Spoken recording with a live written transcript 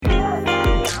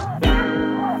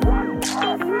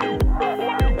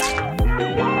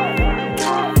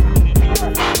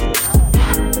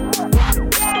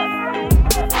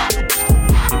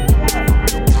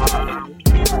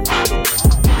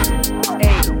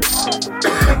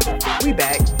we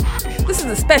back. This is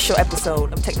a special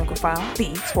episode of Technical File,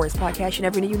 the sports podcast you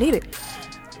never knew you needed.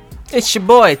 It's your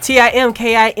boy,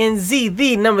 TIMKINZ,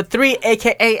 the number 3,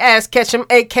 a.k.a. Ass Ketchum,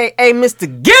 a.k.a.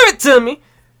 Mr. Give It To Me.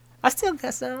 I still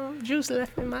got some juice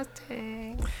left in my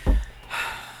tank.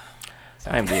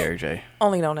 I'm the Eric J.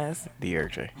 Only known as The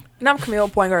Eric J. And I'm Camille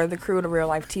Pointer, the crew, the real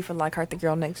life Tifa Lockhart, the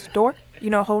girl next door. You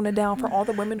know, holding it down for all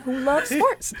the women who love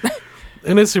sports.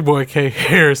 And it's your boy K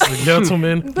Harris, the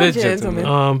gentleman. The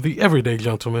gentleman. The everyday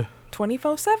gentleman.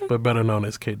 24/7. But better known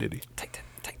as K Diddy. Take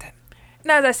that.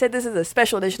 Now, as I said, this is a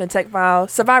special edition of Tech File.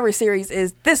 Survivor Series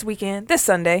is this weekend, this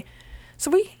Sunday.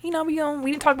 So we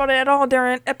didn't talk about it at all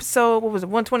during episode,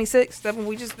 126? That's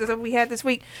what we had this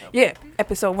week. Yeah,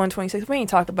 episode 126. We ain't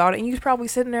talk about it. And you was probably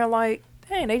sitting there like,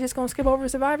 dang, they just gonna skip over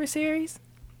Survivor Series?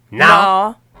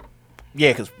 No.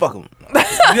 Yeah, because fuck them.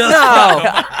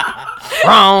 No.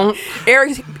 Wrong.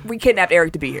 Eric, we kidnapped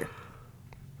Eric to be here.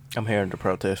 I'm here to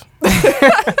protest.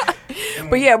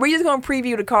 But yeah, we're just going to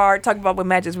preview the card, talk about what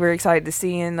matches we're excited to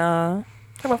see, and talk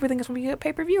about if we think it's going to be a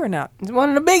pay-per-view or not. It's one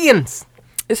of the biggins.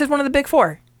 This is one of the big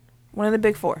four.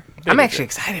 I'm actually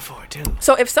excited for it, too.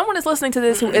 So if someone is listening to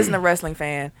this who isn't a wrestling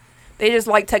fan, they just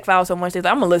like Tech File so much, they're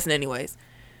like, I'm going to listen anyways.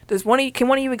 Can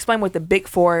one of you explain what the big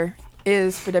four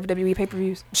is for WWE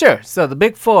pay-per-views? Sure. So the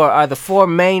big four are the 4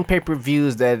 main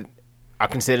pay-per-views that are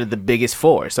considered the biggest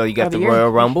 4. So you got Of the the year. Royal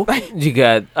Rumble, you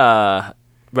got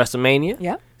WrestleMania,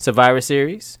 Yeah. Survivor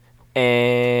Series,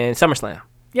 and SummerSlam.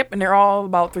 Yep, and they're all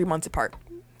about 3 months apart.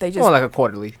 They just... More like a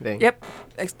quarterly thing. Yep.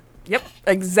 Yep,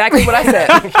 exactly what I said.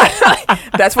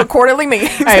 That's what quarterly means.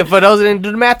 Hey, for those that didn't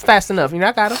do the math fast enough, I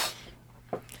got them.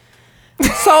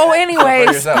 So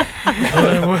anyways...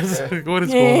 What is going on?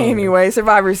 Anyway,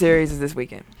 Survivor Series is this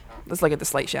weekend. Let's look at the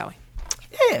slate, shall we?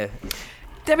 Yeah.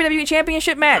 WWE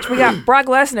Championship match. We got Brock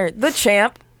Lesnar, the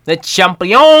champ. The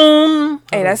champion.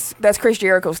 Hey, that's Chris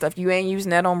Jericho stuff. You ain't using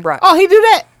that on Brock. Oh, he do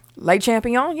that? Le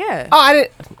Champion, yeah. Oh, I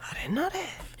didn't know that.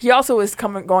 He also is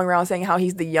going around saying how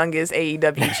he's the youngest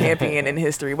AEW champion in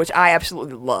history, which I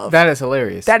absolutely love. That is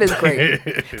hilarious. That is great.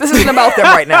 This isn't about them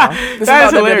right now. This That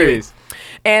is about WWE. hilarious.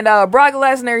 And Brock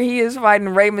Lesnar, he is fighting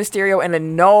Rey Mysterio in a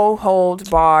no holds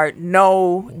barred,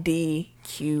 no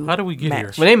DQ. How did we get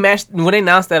match. here? When they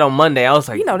announced that on Monday, I was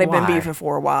like, You know they've why? been beefing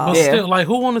for a while. But Yeah. still, like,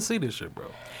 who want to see this shit, bro?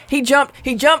 He jumped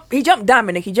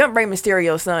Dominic. He jumped Rey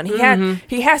Mysterio's son. He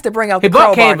has to bring out He the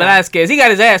bumped crowbar Cain now. Velasquez. He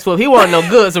got his ass whooped. He wasn't no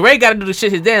good. So Ray got to do the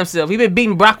shit his damn self. He been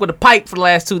beating Brock with a pipe for the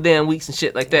last 2 damn weeks and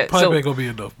shit like that. Pipe So ain't gonna be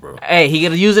enough, bro. hey, he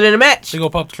gonna use it in a match. He gonna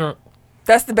pop the trunk.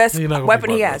 That's the best He's not gonna weapon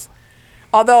be he Brock has.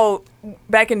 Although,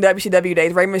 back in WCW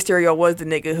days, Rey Mysterio was the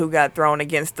nigga who got thrown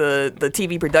against the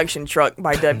TV production truck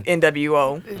by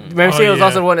NWO. Remember, she was yeah.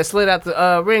 also the one that slid out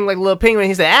the ring like a little penguin.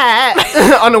 He said,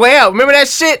 on the way out. Remember that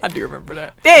shit? I do remember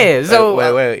that. Yeah. So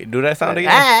Wait. Do that sound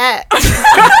again?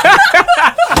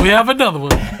 We have another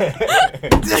one.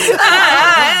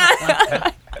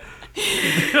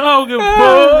 Oh, good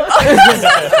boy.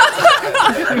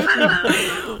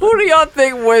 Who do y'all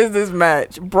think wins this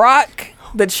match? Brock,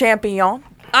 the champion.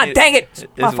 Dang it. This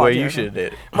My is fault, where you Jericho. should have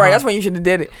did it. Right, that's when you should have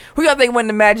did it. Who y'all think win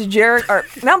the match? Jericho?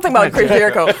 Now I'm thinking about Chris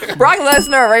Jericho. Brock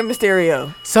Lesnar or Rey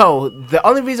Mysterio? So the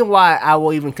only reason why I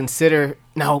will even consider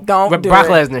Don't do Brock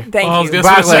it. Lesnar. Thank I was you. gonna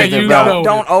Brock say, Lesnar, you bro. know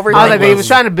Don't it. overdo I was like, it. they was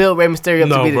trying to build Rey Mysterio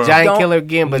No, to be the bro. giant Don't- killer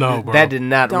again, but No, bro. that did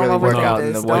not Don't really work overdo out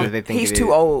in this. the way that Don't- they think He's it too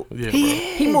is. old. Yeah, bro.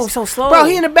 He moves so slow. Bro,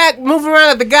 he in the back moving around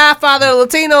like the Godfather of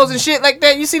Latinos and shit like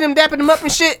that. You see them dapping him up and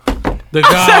shit. The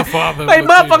Godfather. Like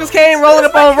motherfuckers came rolling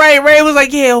up on Ray. Ray was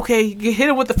like, "Yeah, okay." Hit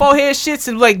him with the forehead shits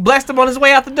and like blessed him on his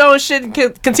way out the door and shit and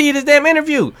continued his damn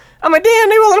interview. I'm like, damn,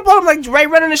 they rolling up on him like Ray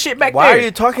running the shit back Why there. are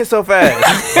you talking so fast?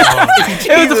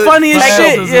 It was the funniest Fast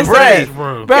shit. as a Yesterday. breeze,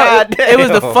 bro. Bro, God it was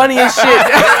the damn. funniest shit.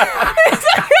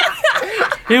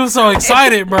 He was so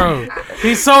excited, bro.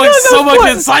 He's so was much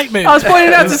funny. excitement. I was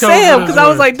pointing out to It's coming Sam from because his I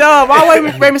was way. like, dog, why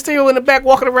Rey Mysterio in the back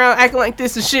walking around acting like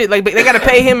this and shit? Like they gotta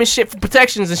pay him and shit for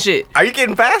protections and shit. Are you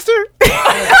getting faster?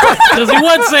 Because he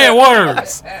wasn't saying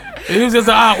words. He was just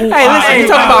Hey, listen, you talking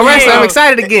about wrestling? I'm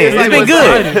excited again. It's been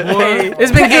good.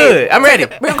 It's been good. I'm ready.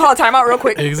 We're gonna call a timeout real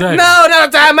quick. Exactly. No, not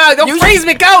a timeout. Don't You- freeze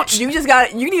me, coach. You need to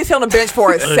sit on the bench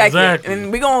for a second, Exactly. and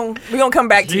we gonna come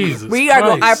back to Jesus you. We are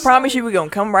going. I Christ. promise you, we're gonna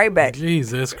come right back.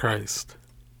 Jesus Christ.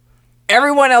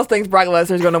 Everyone else thinks Brock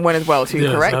Lesnar is gonna win as well too.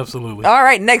 Yes, correct? absolutely. All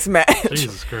right, next match.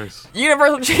 Jesus Christ.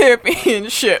 Universal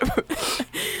Championship.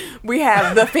 We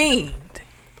have The Fiend,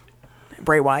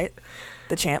 Bray Wyatt,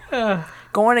 the champ,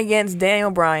 going against Daniel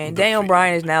Bryan. Daniel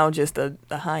Bryan is now just a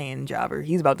high-end jobber.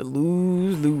 He's about to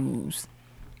lose.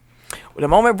 The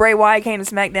moment Bray Wyatt came to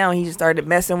SmackDown, he just started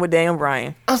messing with Daniel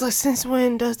Bryan. I was like, since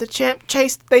when does the champ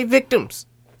chase their victims?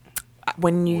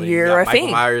 when Well, you're got a Michael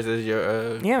Fiend. Myers as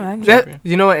your Yeah, man.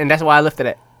 You know what? And that's why I lifted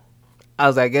it. I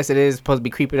was like, I guess it is supposed to be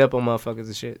creeping up on motherfuckers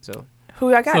and shit. So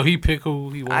Who I got? So he pick who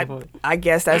he want. I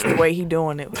guess that's the way he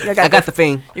doing it. I got the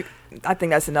Fiend. I think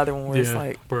that's another one where it's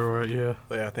like bro, yeah.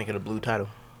 Well, I think of the blue title.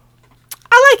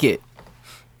 I like it.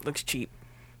 looks cheap.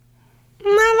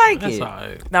 I like That's it.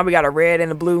 alright. Now we got a red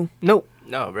and a blue. Nope.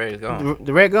 No, Ray is gone.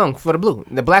 The red gone for the blue.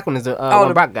 The black one is the Oh, one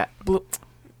the- Brock got. Blue.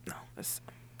 No.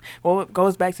 Well, it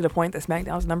goes back to the point that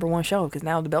SmackDown's #1 show because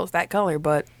now the belt's that color.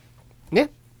 But Yeah.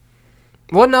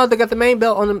 Well, no, they got the main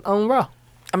belt on Raw.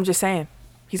 I'm just saying,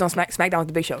 he's on SmackDown's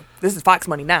the big show. This is Fox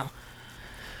money now.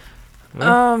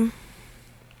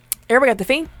 Everybody got the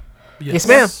Fiend. Yes,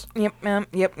 ma'am. Yep, ma'am.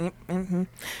 Yep.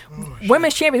 Mm-hmm.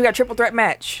 Women's champion. We got triple threat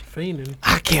match. Fiending.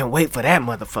 I can't wait for that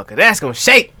motherfucker. That's gonna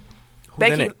shake.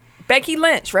 Who's in it? Becky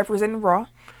Lynch representing Raw.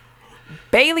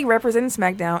 Bailey representing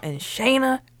SmackDown, and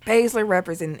Shayna Baszler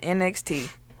representing NXT.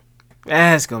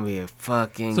 That's gonna be a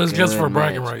fucking. So it's just good for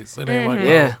bragging match. rights. It ain't like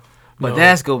Yeah, but No.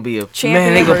 that's gonna be a Champion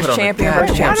man. They gonna versus put on champion a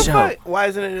versus goddamn Why, show the fuck, why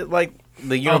isn't it like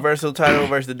the Universal title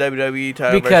versus the WWE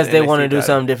title? because versus they NXT want to do title?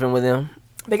 something different with them.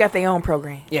 They got their own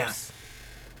program. Yes.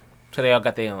 So they all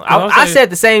got their own. I'm I saying- said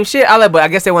the same shit. But I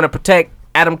guess they want to protect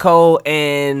Adam Cole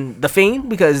and the Fiend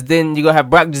because then you gonna have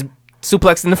Brock just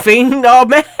suplexing the Fiend all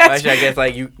match. Actually, I guess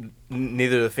like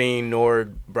neither the Fiend nor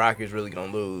Brock is really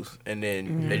gonna lose, and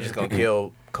then they're just gonna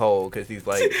kill Cole because he's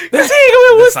like This ain't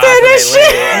gonna withstand that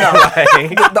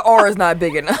shit. Like, The aura's not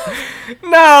big enough.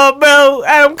 No, bro.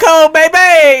 Adam Cole,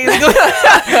 baby.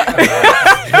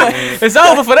 It's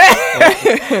over for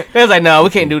that. It was like, no, we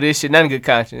can't do this shit. Not in good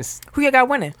conscience. Who you got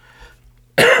winning?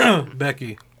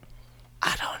 Becky.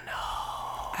 I don't know.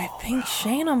 I think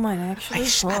Shayna might actually.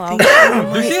 I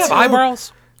Does she have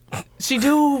eyebrows? She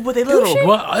do, but they little. she?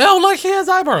 What? I don't like she has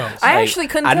eyebrows. I actually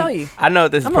couldn't tell you. I know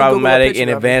this is I'm gonna Google a problematic picture in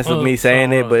of advance it. of me Oh,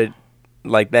 saying it, sorry. but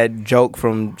like that joke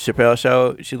from Chappelle's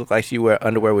show, she looked like she wear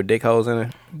underwear with dick holes in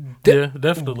it. Yeah,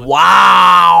 definitely.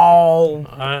 Wow.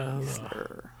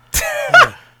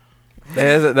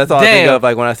 That's all I think Damn. of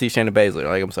like when I see Shayna Baszler.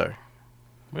 Like, I'm sorry.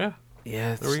 Yeah,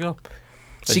 Yes. there we go.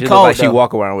 Like, She look called like she though.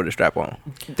 walk around with a strap on.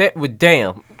 That with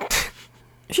damn.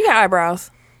 She got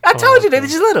eyebrows. I told you they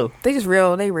just little. They just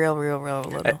real. They real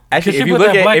little. Actually, She if you put look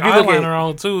that at black if you look eyeliner at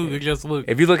on too. It just look.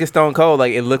 if you look at Stone Cold,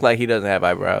 like it looked like he doesn't have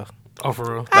eyebrows. Oh,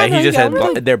 for real. Like know he you just got has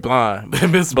really- they're blonde,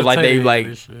 Miss but like they Potato like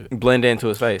and shit. blend into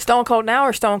his face. Stone Cold now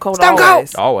or Stone Cold Stone Cold!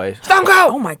 always? Always. Stone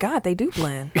Cold. Oh my God, they do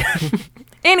blend.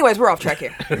 Anyways, we're off track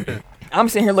here. I'm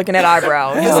sitting here looking at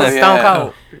eyebrows. This is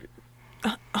Stone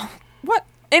Cold. What?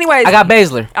 Anyways, I got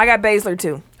Baszler. Baszler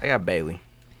too. I got Bailey.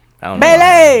 I don't know.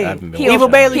 Bailey! I haven't been Heel Evil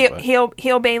watching Bailey. her, but,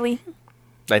 Heel Bailey.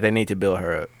 like they need to build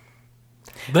her up.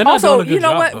 They're not Also, doing a good you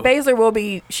know job, what? though. Baszler will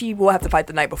be. She will have to fight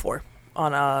the night before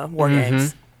on War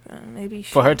Games. Maybe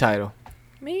she, For her title.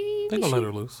 Maybe They gonna she, let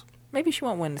her loose. maybe she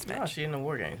won't win this Oh, match. she in the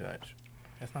War Games match.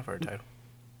 That's not for her title.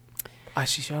 Oh,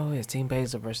 she sure is. Team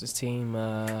Baszler versus Team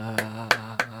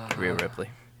Rhea Ripley.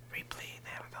 Ripley.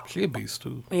 There we go. She a beast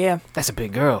too. Yeah, That's a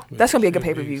big girl. that's gonna be a good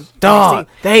pay per view. Dog,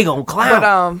 they gonna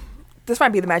clown. But this might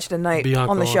be the match of the night Bianca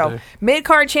on the all show. day. Mid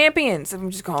card champions. I'm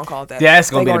just gonna call it that. Yeah, that's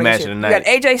gonna They be the going match into of it. the You got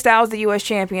night. AJ Styles, the U.S.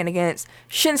 champion, against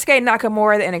Shinsuke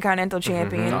Nakamura, the Intercontinental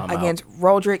champion, I'm out. against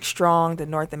Roderick Strong, the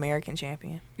North American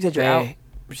champion. You said you're out. Hey.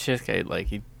 Shinsuke, like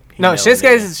he No, nailed it.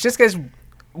 Shinsuke's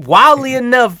wildly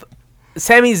enough.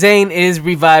 Sami Zayn is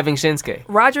reviving Shinsuke.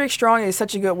 Roderick Strong is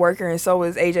such a good worker, and so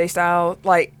is AJ Styles.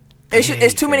 Like,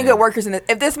 it's too many good workers in it.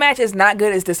 If this match is not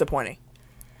good, it's disappointing.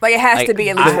 Like, it has Like, to be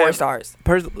at I least 4 have- stars.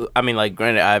 I mean, like,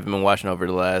 granted, I haven't been watching over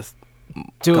the last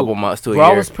Dude, couple months to a Raw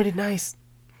year. was pretty nice.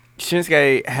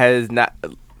 Shinsuke has not.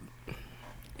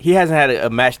 He hasn't had a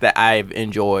match that I've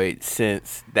enjoyed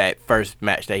since that first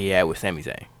match that he had with Sami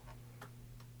Zayn.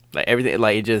 Like everything,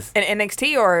 like it just In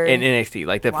NXT or in NXT,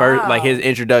 like the first, like Wow. his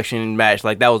introduction match,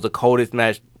 like that was the coldest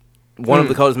match, one of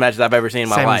the coldest matches I've ever seen in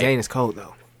my Sami life. Zayn is cold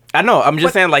though. I know. I'm just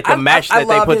But saying, like the I- match I that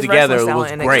they love put his together wrestling style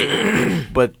was in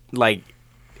great, but like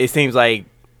it seems like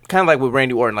kind of like with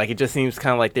Randy Orton, like it just seems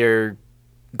kind of like they're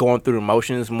going through the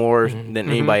motions more than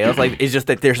anybody else. Like it's just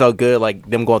that they're so good. Like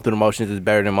them going through the motions is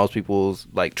better than most people's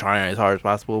like trying as hard as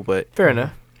possible. But Fair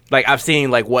enough. like I've seen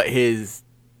like what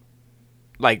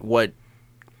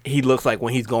he looks like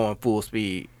when he's going full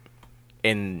speed,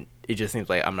 and it just seems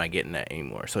like I'm not getting that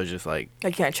anymore. So it's just like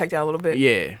Like, you kind of check that a little bit.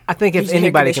 yeah. I think if He's here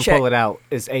anybody to can check. pull it out,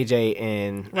 it's AJ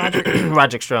and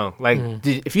Roderick Strong. Like,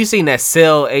 if you seen that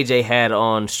sell AJ had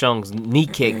on Strong's knee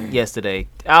kick yesterday,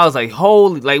 I was like,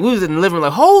 holy! Like, we was in the living room,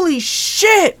 like, holy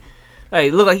shit! Like,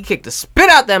 it looked like he kicked the spit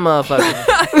out that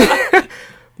motherfucker.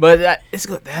 But it's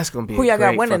good. That's gonna be Who a y'all got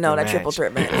great winning though? fucking That triple match.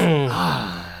 threat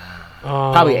match.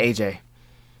 Probably AJ.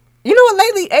 You know what?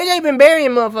 Lately, AJ been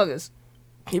burying motherfuckers.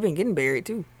 He been getting buried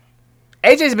too.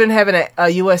 AJ's been having a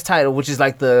U.S. title, which is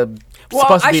like the Well,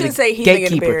 supposed to I be shouldn't the say he's been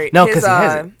getting gatekeeper. buried. No, because he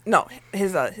hasn't. No,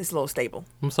 his little stable,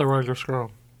 I'm saying Roger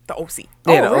Strong. the OC. Yeah,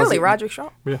 Oh, the really? OC. Roger Shaw?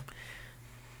 Yeah.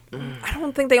 I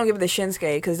don't think they gonna give it to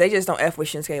Shinsuke because they just don't f with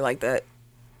Shinsuke like that.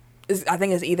 I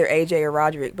think it's either AJ or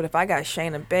Roderick. But if I got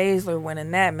Shayna Baszler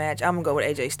winning that match, I'm gonna go with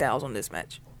AJ Styles on this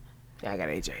match. Yeah, I got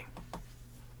AJ.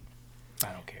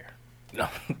 I don't care. No,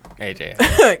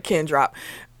 AJ. Ken drop.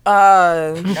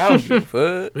 I don't give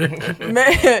a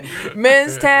fuck.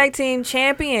 Men's tag team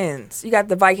champions. You got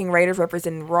the Viking Raiders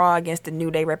representing Raw against the New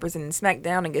Day representing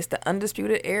SmackDown against the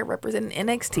Undisputed Era representing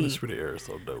NXT. Undisputed Era is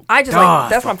so dope. I just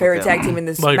that's my favorite tag team in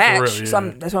this Like, for match. real, yeah.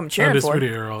 So that's what I'm cheering for.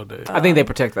 Undisputed Era all day. I think they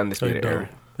protect the They Undisputed don't. Era.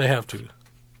 They have to.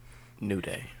 New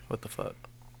Day. What the fuck?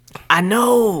 I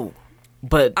know,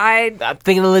 but I'm I'm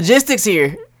thinking the logistics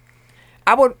here.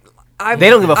 They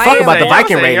don't give a fuck about the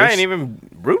Viking I Raiders. ain't even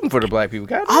rooting for the black people.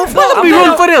 God I'm damn. fucking be I'm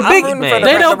rooting for them, I'm big rooting for man. the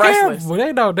They don't care. wrestlers. Well,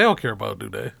 they don't care about, do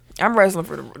they? I'm wrestling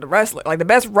for the wrestling, like the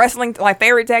best wrestling, like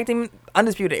favorite tag team,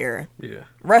 Undisputed Era. Yeah.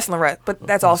 Wrestling, but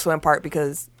that's also in part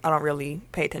because I don't really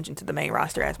pay attention to the main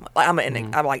roster as much. Like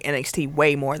I like NXT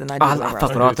way more than I do. I main fuck roster.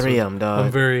 with all three of them, dog.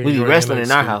 I'm very We be enjoying wrestling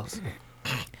in our NXT. house.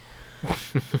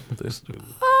 This dude.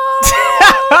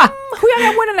 Who y'all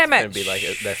got winning that match? It'd be like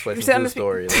that's what's said the undisputed-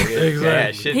 story. Like, Exactly.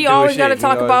 yeah, shit He do always shit. got to He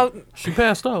talk always- about. She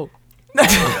passed out.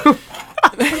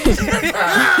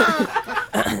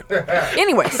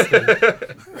 Anyways,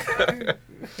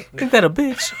 Ain't that a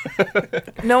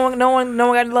bitch? no one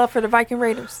got love for the Viking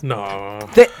Raiders. No.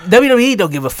 WWE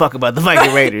don't give a fuck about the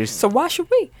Viking Raiders. So why should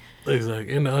we?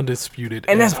 Exactly. In the Undisputed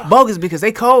And that's Era. bogus because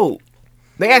they cold.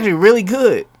 They actually really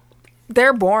good.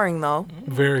 They're boring though.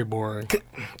 Very boring.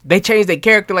 They changed their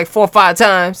character like 4 or 5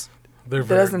 times. They're That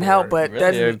very doesn't help, boring. but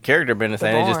Really, their doesn't character been the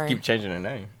same. They just boring. keep changing their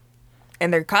name.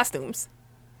 and their costumes.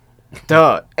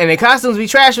 Dog. And their costumes be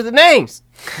trash with the names.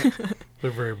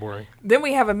 They're very boring. Then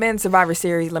we have a men's Survivor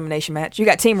Series elimination match. You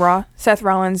got Team Raw, Seth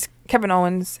Rollins, Kevin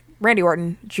Owens, Randy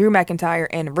Orton, Drew McIntyre,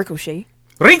 and Ricochet.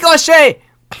 Ricochet!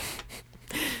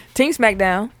 Team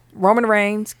SmackDown, Roman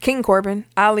Reigns, King Corbin,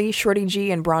 Ali, Shorty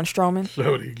G, and Braun Strowman.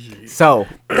 Shorty G. So,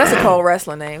 That's a cold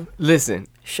wrestling name. listen.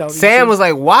 Shorty Sam G. was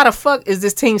like, why the fuck is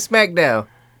this Team SmackDown?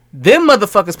 Them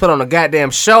motherfuckers put on a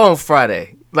goddamn show on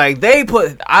Friday. Like, they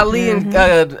put Ali and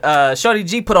Shorty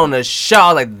G put on a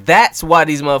show. Like, that's why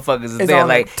these motherfuckers is Is there. on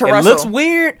Like, to it wrestle. looks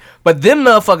weird, but them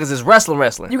motherfuckers is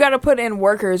wrestling. You got to put in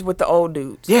workers with the old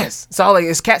dudes. Yes. So, like,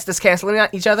 it's cats that's canceling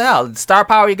out each other out. Star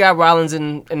Power, you got Rollins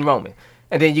and Roman.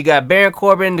 And then you got Baron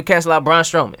Corbin to cancel out Braun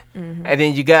Strowman. And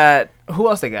then you got, who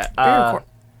else they got?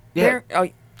 Yeah,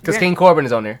 because King Corbin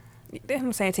is on there. They're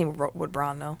the same team with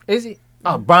Braun, though. Is he?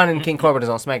 Oh, Braun and King Corbin is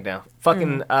on SmackDown.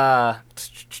 Fucking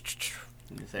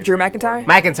Drew McIntyre?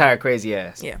 McIntyre crazy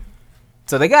ass. Yeah.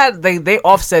 So they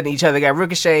offsetting each other. They got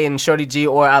Ricochet and Shorty G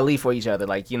or Ali for each other.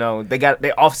 Like, you know, they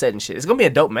offsetting shit. It's gonna be a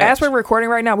dope match. As we're recording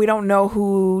right now, we don't know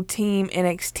who Team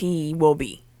NXT will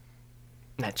be.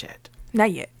 Not yet.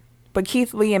 Not yet. But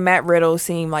Keith Lee and Matt Riddle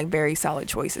seem like very solid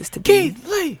choices to be Keith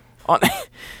Lee.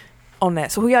 on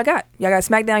that. So who y'all got? Y'all got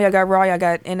SmackDown, y'all got Raw, y'all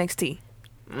got NXT.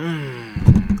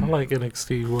 I like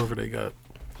NXT, whoever they got.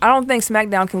 I don't think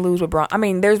SmackDown can lose with Braun. I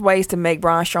mean, there's ways to make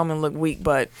Braun Strowman look weak,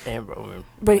 but Damn, bro.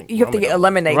 you have to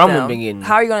eliminate Roman them. been getting-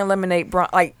 How are you going to eliminate Braun?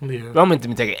 Like, Yeah. Roman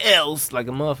been taking L's like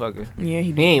a motherfucker. yeah,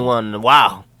 he He ain't won in a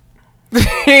while.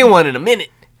 He ain't won in a minute.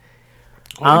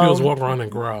 All he do is walk around and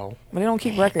growl. But they don't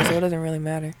keep records, so it doesn't really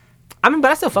matter. I mean,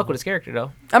 but I still fuck with his character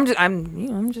though. I'm just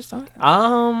talking.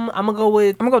 I'm gonna go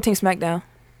with. I'm gonna go Team SmackDown.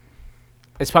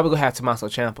 It's probably gonna have Tommaso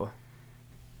Ciampa.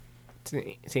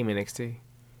 Team NXT.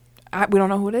 We don't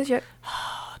know who it is yet.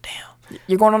 Oh damn.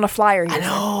 You're going on a flyer here. I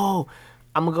know.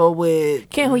 I'm gonna go with.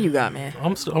 Ken, who you got, man?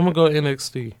 I'm gonna go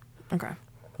NXT. Okay.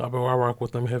 I rock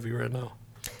with them heavy right now.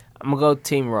 I'm gonna go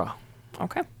Team Raw.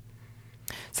 Okay.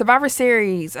 Survivor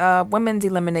Series women's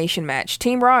elimination match.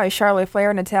 Team Raw is Charlotte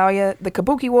Flair, Natalya, the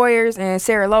Kabuki Warriors, and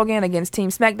Sarah Logan against Team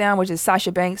SmackDown, which is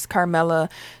Sasha Banks, Carmella,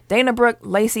 Dana Brooke,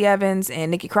 Lacey Evans,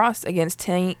 and Nikki Cross against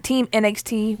Team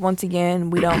NXT. Once again,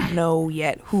 we don't know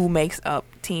yet who makes up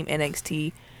Team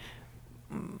NXT.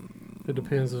 It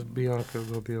depends if Bianca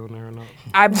will be on there or not.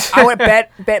 I would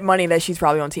bet money that she's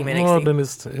probably on Team Oh, NXT. then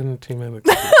it's in Team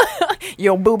NXT.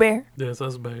 Yo, Boo Bear. Yes,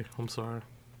 that's Bay. I'm sorry.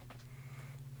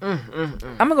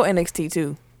 I'm gonna go NXT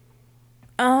too.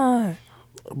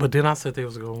 But then I said they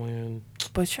was gonna win.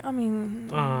 But I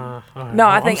mean, All right. No,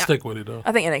 I I'm think- stick with it though.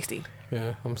 I think NXT.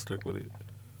 Yeah, I'm stick with it.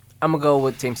 I'm gonna go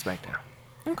with Team SmackDown.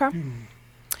 Okay.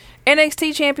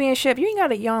 NXT Championship. You ain't got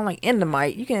to yawn like in the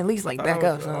mic. You can at least like back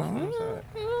up. So.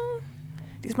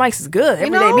 These mics is good. Every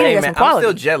day know? meeting Hey, got man, some I'm quality.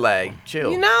 still jet lagged.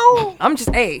 Chill. You know. I'm just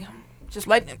just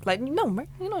letting you know, man.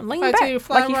 You know, lean I back tell you,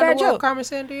 fly like you around Fat the world, Joe. Carmen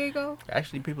San Diego.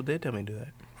 Actually, people did tell me to do that.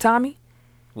 Tommy.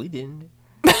 We didn't.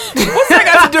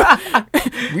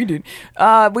 We did.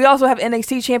 We also have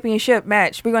NXT Championship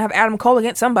match. We're gonna have Adam Cole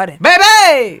against somebody.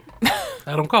 Baby!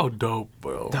 Adam Cole dope,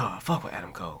 bro. Dog, fuck with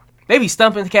Adam Cole. They be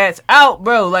stumping cats out,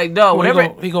 bro. Like, dog,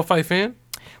 whatever. He gonna fight Finn?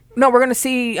 No, we're gonna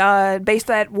see based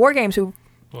at War Games who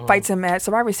fights him at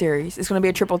Survivor Series. It's gonna be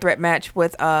a triple threat match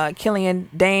with Killian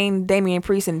Dane, Damian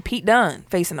Priest, and Pete Dunne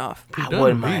facing off. I Dunne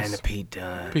wouldn't the mind beast. the Pete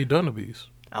Dunne. Pete Dunne the beast.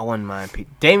 I wouldn't mind Pete.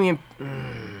 Damian.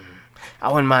 I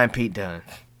wouldn't mind Pete Dunne.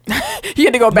 You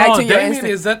had to go back No, to your Damien,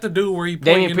 instinct. is that the dude where he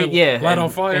Damien played Priest, yeah, light on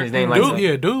and fire? his name lights Dude, up.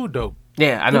 yeah, dude, dope.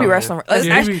 Yeah, I He know. be man. wrestling. Yeah,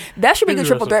 he Actually, be- that should be he the be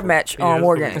triple threat wrestling. match Yeah, on that's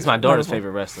War the- Games. That's my daughter's Wonderful.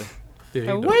 favorite wrestler. Yeah, he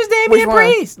dope. Where's Which Damian one?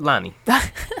 Priest? Lonnie.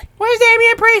 Where's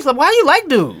Damian Priest? Like, why you like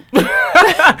dude?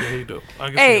 Yeah, he dope. I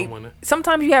can see Hey, him winning.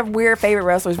 sometimes you have weird favorite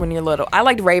wrestlers when you're little. I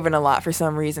liked Raven a lot for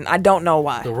some reason. I don't know The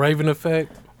why. Raven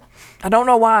effect. I don't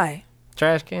know why.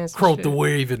 Trash cans. and Croak shit. the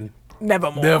Raven.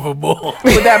 Nevermore. Nevermore.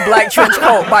 With that black trench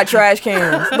coat by trash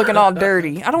cans, looking all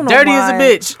dirty. I don't know Dirty why. as a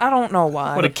bitch. I don't know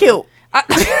why. With a kilt.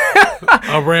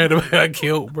 I ran him. I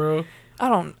killed, bro. I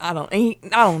don't know.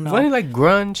 Wasn't he like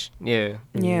grunge? Yeah.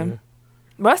 Yeah.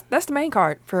 But that's the main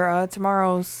card for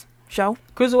tomorrow's show.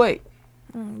 Cruiserweight.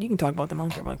 You can talk about them. I don't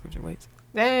care about cruiserweights.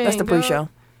 Dang, That's the dog. pre-show.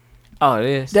 Oh, it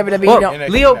is. WWE Well, don't. NXT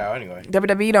Leo- now, anyway.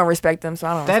 WWE don't respect them, so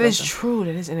I don't. That is respect true.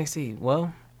 That is NXT.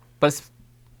 Well, but it's,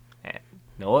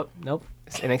 nope.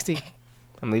 It's NXT.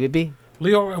 I'm leave it be.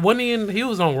 Leo, wasn't he in? He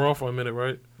was on Raw for a minute,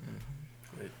 right?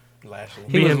 Lashley.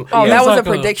 He was- them. Oh, he that was like a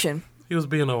prediction. He was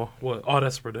being a what? Oh,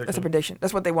 that's a prediction. That's a prediction.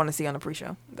 That's what they want to see on the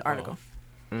pre-show. The article.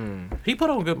 He put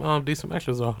on good, decent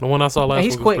matches though. The one I saw last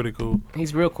he's week was quick. pretty cool.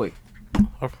 He's real quick.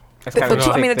 I, That's The kind two,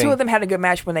 of I mean, the two of them had a good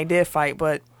match when they did fight,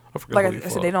 but I forgot like who he I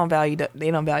said, fought. they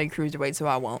don't value cruiserweight, so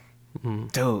I won't.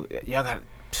 Dude, y'all got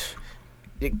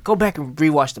to go back and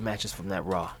rewatch the matches from that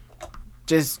Raw.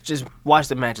 Just watch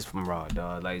the matches from Raw,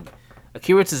 dog. Like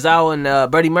Akira Tozawa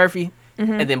and Buddy Murphy,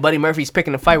 and then Buddy Murphy's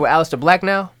picking a fight with Aleister Black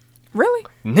now. Really?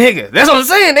 Nigga, that's what I'm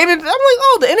saying. I'm like,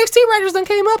 oh, the NXT writers done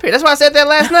came up here. That's why I said that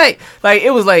last night. Like,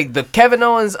 it was like the Kevin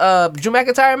Owens, Drew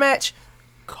McIntyre match.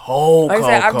 Cold, Like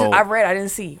I said, cold. I've read. I didn't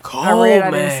see. Cold, I read.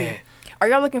 I didn't man. see. Are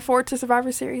y'all looking forward to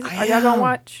Survivor Series? I Are y'all gonna am.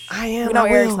 watch? I am. We know I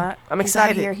Eric's will. not. I'm He's not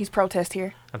excited. here. He's protest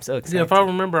here. I'm so excited. Yeah, if I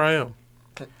remember, I am.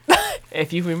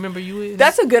 If you remember, you is.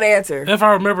 That's a good answer. If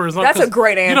I remember, it's on. That's a 'cause,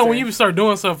 great You know, when answer. you start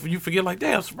doing stuff, you forget. Like,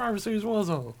 damn, Survivor Series was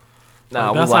on.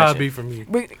 nah, That's we how watch it be it. for me.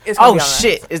 It's gonna Oh be on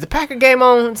shit! Is the Packer game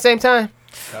on at the same time?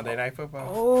 Sunday Night Football.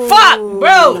 Oh. Fuck,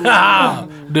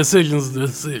 bro.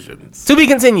 Decisions. To be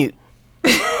continued.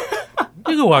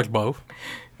 You can watch both.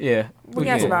 Yeah, We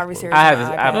got Survivor Series. I have on this.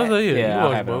 the I, iPad. Yeah, you yeah, I'll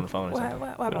watch have it on both. the phone. Or What, something.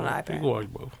 what on the You iPad? can watch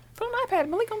both. Put on the iPad.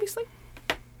 Malik gonna be asleep.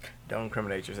 Don't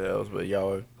incriminate yourselves, but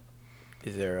y'all,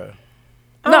 is there a?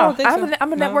 I No, don't think so.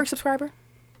 I'm a No. network subscriber.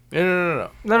 No. No.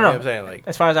 You know what I'm saying, like,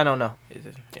 As far as I don't know. is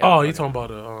it, yeah, Oh, okay. you talking about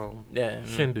the Yeah.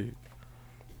 shindig?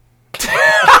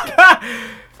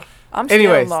 I'm still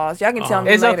Anyways. lost. Y'all can tell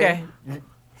me It's later. okay.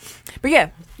 But yeah,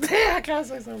 I can't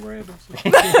say something random.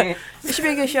 it should be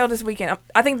a good show this weekend.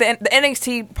 I think the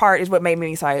NXT part is what made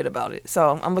me excited about it.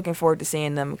 So I'm looking forward to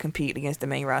seeing them compete against the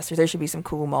main rosters. There should be some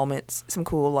cool moments, some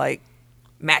cool like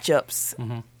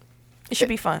matchups. It should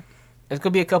be fun. There's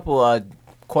gonna be a couple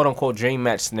quote unquote dream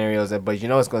match scenarios, but you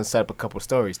know it's gonna set up a couple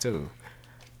stories too.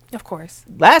 Of course.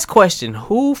 Last question: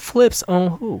 who flips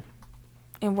on who?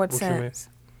 In what What you mean? sense?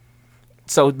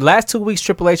 So last 2 weeks,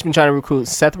 Triple H been trying to recruit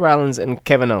Seth Rollins and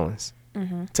Kevin Owens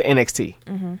to NXT,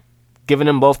 giving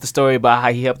them both the story about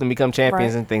how he helped them become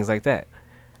champions Right. and things like that.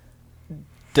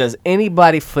 Does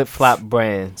anybody flip flop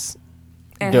brands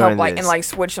And during help like this? and like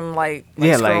switch them like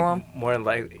Yeah, screw like- 'em? More than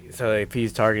likely, so if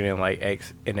he's targeting like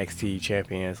ex NXT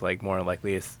champions, like more than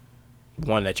likely it's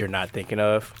one that you're not thinking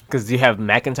of. Because you have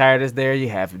McIntyre that's there, you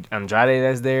have Andrade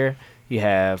that's there, you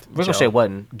have Ricochet Joe.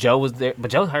 wasn't. Joe was there,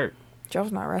 but Joe's hurt.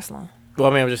 Joe's not wrestling. Well,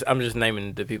 I mean, I'm just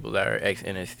naming the people that are ex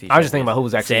NXT. I was just thinking about who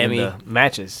was actually Sammy, in the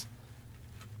matches.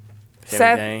 Sami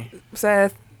Seth, Zayn,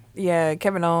 Seth, yeah,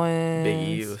 Kevin Owens.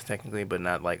 Big E was technically, but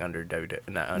not like under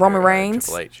not under Roman Reigns.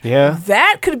 Triple H. Yeah,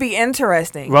 That could be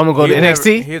interesting. Roman go to He was NXT.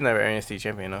 Never, he was never NXT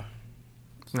champion though.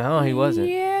 No, he wasn't.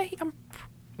 Yeah.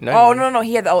 No, Oh he no,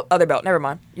 he had the other belt. Never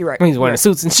mind. You're right. He's wearing You're the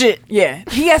suits and shit. Yeah,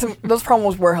 he has some. Those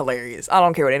promos were hilarious. I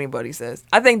don't care what anybody says.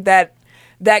 I think that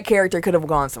character could have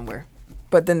gone somewhere,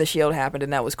 but then the Shield happened,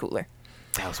 and that was cooler.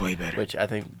 That was way better. Which I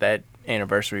think that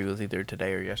anniversary was either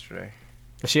today or yesterday.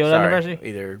 The Shield Sorry, anniversary.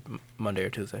 either Monday or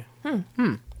Tuesday.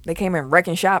 They came in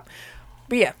wrecking shop.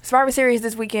 But yeah, Survivor Series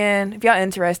this weekend. If y'all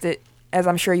interested, as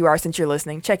I'm sure you are since you're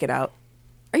listening, check it out.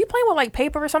 Are you playing with like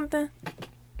paper or something?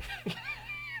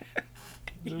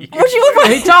 What you look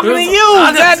like? He talking to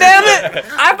you, goddamn it!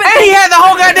 And he had the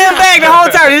whole goddamn bag the whole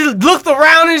time. He looked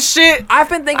around and shit. I've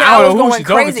been thinking I I don't was know who going she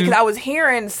talking crazy to. because I was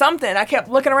hearing something. I kept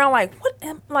looking around like,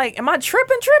 am I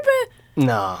tripping?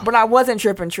 No. But I wasn't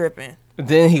tripping.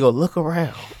 Then he go look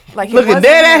around. Like he Looking wasn't,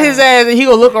 dead at his ass, and he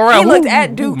go look around. He looked Who- at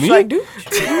who, Duke me? like, Duke,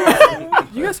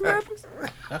 you got some rappers?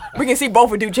 We can see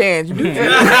both of Duke's hands. You Duke.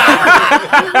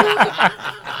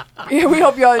 Yeah, we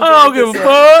hope y'all enjoyed I don't give a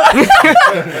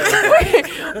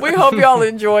fuck. We hope y'all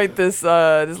enjoyed this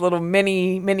this little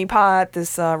mini pod,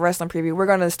 this wrestling preview. We're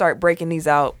gonna start breaking these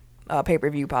out,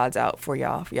 pay-per-view pods out for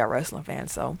y'all wrestling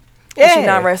fans. So if you're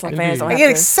not wrestling fans, don't I have get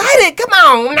to. excited. Come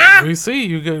on, now. We see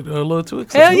you get a little too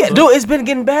excited. Hell yeah, dude! It's been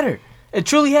getting better. It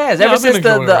truly has. Yeah, Ever I've been since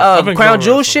the enjoying it. I've been Crown enjoying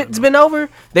Jewel wrestling. shit's been over,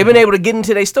 they've been able to get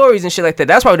into their stories and shit like that.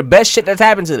 That's probably the best shit that's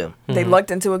happened to them. They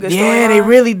lucked into a good story. Yeah, they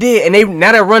really did, and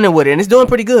now they're running with it, and it's doing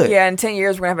pretty good. Yeah, in 10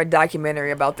 years we're gonna have a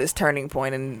documentary about this turning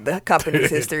point in the company's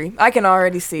history. I can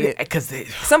already see it. Because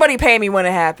Somebody pay me when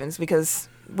it happens because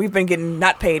we've been getting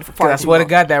not paid for far I too swear to long.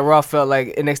 God, that Raw felt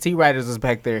like NXT writers was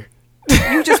back there.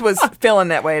 You just was feeling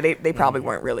that way. They probably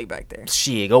weren't really back there.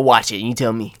 Shit, go watch it and you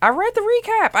tell me. I read the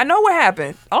recap. I know what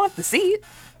happened. I don't have to see it.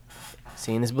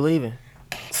 Seeing is believing.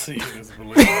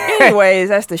 Anyways,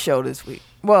 that's the show this week.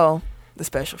 Well, the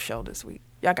special show this week.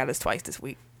 Y'all got us twice this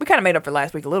week. We kind of made up for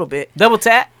last week a little bit. Double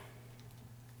tap.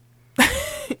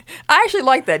 I actually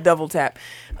like that double tap.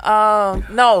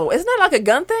 No, isn't that like a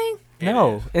gun thing?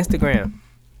 No, Instagram.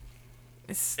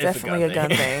 It's definitely a gun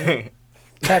thing.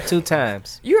 Tap 2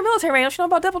 times. You're a military man. Don't you know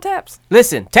about double taps?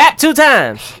 Listen, tap 2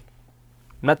 times.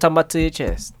 I'm not talking about to your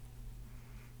chest.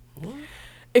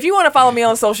 If you want to follow me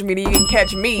on social media, you can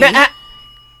catch me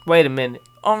Wait a minute.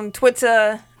 on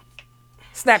Twitter,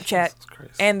 Snapchat,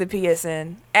 crazy. and the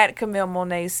PSN at Camille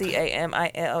Monet,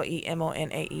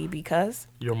 CAMILLEMONAE, because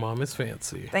Your mom is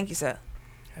fancy. thank you, sir.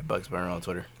 At Bugs Burner on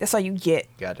Twitter. That's all you get.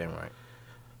 Goddamn right.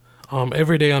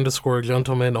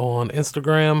 Everyday_gentleman on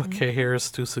Instagram.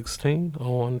 KHarris216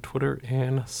 on Twitter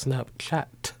and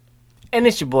Snapchat. And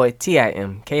it's your boy,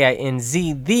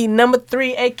 TIMKINZ, the number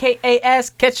 3, a.k.a.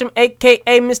 Ask Ketchum,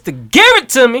 a.k.a. Mr. Give It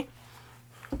To Me.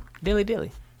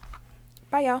 Dilly.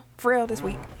 Bye, y'all. For real this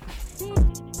week.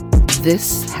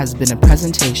 This has been a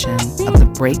presentation of the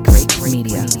Break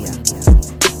Media.